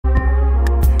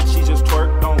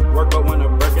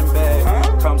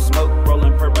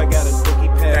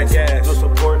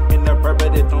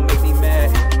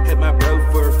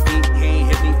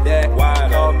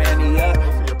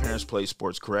played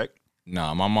sports, correct?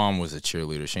 Nah, my mom was a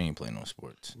cheerleader. She ain't playing no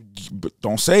sports. But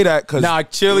don't say that because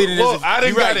cheerleading is. I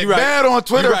didn't got it bad on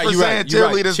Twitter for saying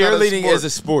cheerleading. Cheerleading is a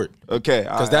sport. Okay,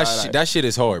 because that shit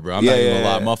is hard, bro. I'm not even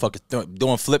gonna lie, motherfuckers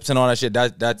doing flips and all that shit.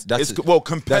 That's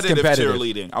competitive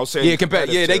cheerleading. I'll say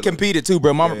they competed too,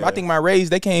 bro. I think my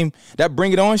Rays they came that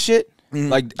Bring It On shit.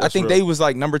 Like I think they was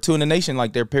like #2 in the nation,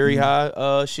 like their Perry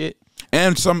High shit.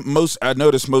 And I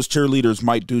noticed most cheerleaders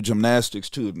might do gymnastics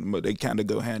too. They kind of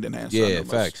go hand in hand. Yeah,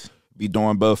 facts. Be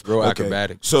doing both. Real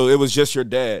acrobatic. So it was just your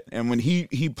dad, and when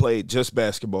he played just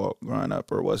basketball growing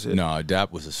up, or was it? No,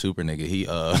 Dap was a super nigga.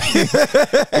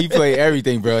 He played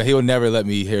everything, bro. He'll never let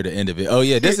me hear the end of it. Oh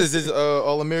yeah, this is his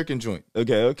All-American joint.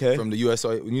 Okay. From the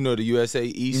USA, the USA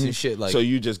East and shit. Like, so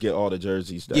you just get all the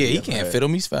jerseys. Yeah, he can't fit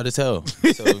them. He's fat as hell.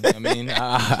 So I mean,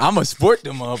 I'm a sport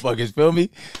them motherfuckers. Feel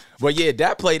me? But yeah,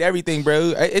 Dap played everything,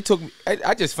 bro. It took.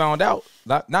 I just found out.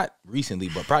 Not recently,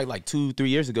 but probably like 2-3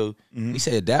 years ago, he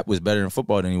said Dap was better in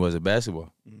football than he was at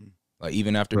basketball. Like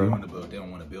even after they want to build, they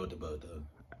don't want to build the boat though.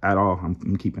 At all.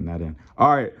 I'm keeping that in.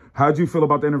 All right, how'd you feel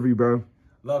about the interview, bro?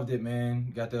 Loved it,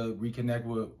 man. Got to reconnect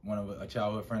with a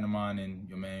childhood friend of mine, and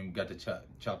your man got to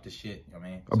chop the shit. You know what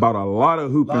I mean? So, about a lot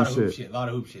of hoop shit. A lot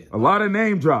of hoop shit. A lot of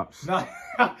name drops. A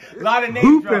lot of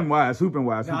name drops. Hooping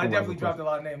wise. No, I definitely dropped a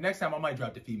lot of names. Next time I might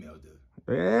drop the female dude.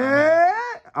 Yeah.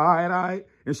 All right.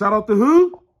 And shout out to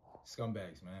who?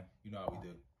 Scumbags, man. You know how we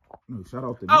do. No, shout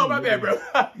out to my bad, bro.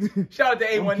 Shout out to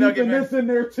A1 Nugget, man. This in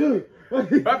there too. My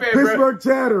bad, Pittsburgh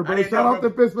Chatter, bro. Shout out to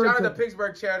Pittsburgh Chatter. Shout out to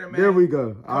Pittsburgh Chatter, man. There we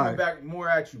go. Coming back more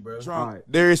at you, bro. All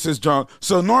right. Darius is drunk.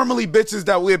 So normally bitches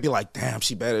that we'd be like, damn,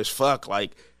 she bad as fuck.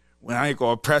 Like, when I ain't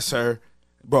gonna press her,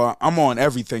 bro, I'm on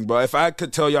everything, bro. If I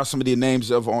could tell y'all some of the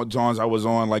names of Johns I was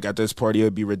on, like at this party,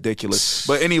 it'd be ridiculous.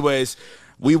 But anyways,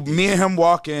 me and him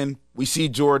walk in. We see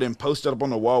Jordan posted up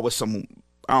on the wall with some,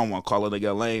 I don't want to call it like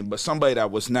a lame, but somebody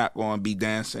that was not going to be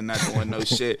dancing, not doing no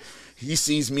shit. He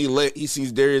sees me lit. He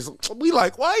sees Darius. We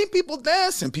like, why ain't people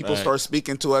dancing? People start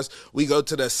speaking to us. We go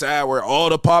to the side where all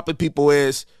the popping people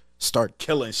is. Start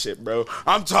killing shit, bro.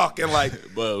 I'm talking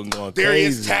like, bro,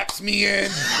 Darius taps me in.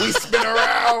 We spin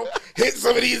around, hit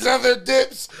some of these other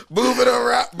dips, moving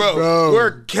around. Bro,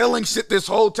 we're killing shit this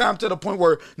whole time to the point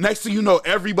where next thing you know,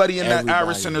 everybody in that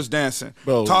Irish Center's dancing.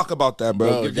 Bro, talk about that,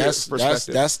 bro. That's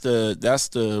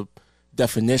the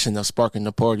definition of sparking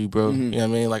the party, bro. You know what I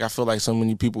mean? Like, I feel like so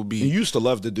many people be. You used to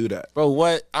love to do that, bro.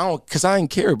 What? Cause I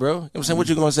didn't care, bro. You know what I'm saying? What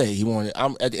you gonna say? He wanted.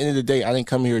 At the end of the day, I didn't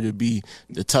come here to be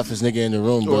the toughest nigga in the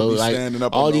room, bro. Like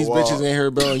all these bitches in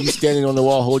here, bro. And you standing on the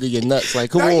wall holding your nuts,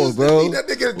 like, come on, bro. That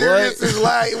nigga Darius is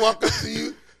lying. He walk up to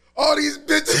you. All these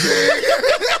bitches in here.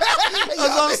 That's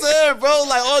what I'm saying, bro.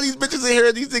 Like, all these bitches in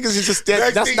here, these niggas is just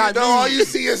standing. That's not me. All you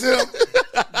see is him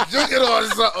drinking on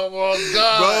something. Oh,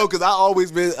 God. Bro, because I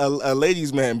always been a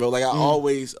ladies' man, bro. Like, I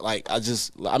always, like, I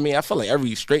feel like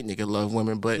every straight nigga love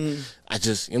women, but I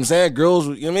just, you know what I'm saying? Girls,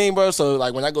 you know what I mean, bro? So,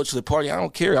 like, when I go to the party, I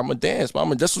don't care. I'm going to dance,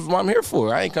 but this is what I'm here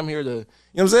for. I ain't come here to...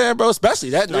 You know what I'm saying, bro? Especially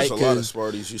that night. There's a lot of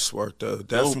parties you sparked, though.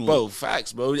 Definitely. Bro,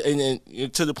 facts, bro.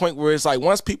 And to the point where it's like,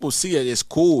 once people see it, it's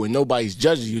cool and nobody's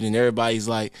judging you, then everybody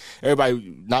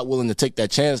not willing to take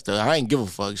that chance, though. I ain't give a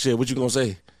fuck. Shit, what you gonna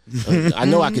say? I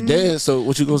know I could dance, so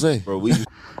what you gonna say? Bro, what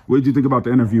did you think about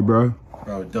the interview, bro?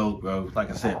 Bro, dope, bro.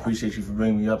 Like I said, appreciate you for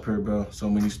bringing me up here, bro. So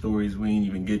many stories we didn't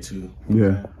even get to.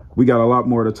 Yeah. We got a lot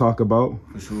more to talk about.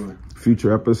 For sure.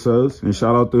 Future episodes. And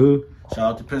shout out to who?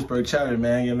 Shout out to Pittsburgh Chatter,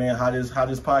 man. Yeah, man. Hottest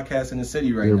podcast in the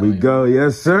city right now. Here we go.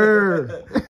 Yes, sir.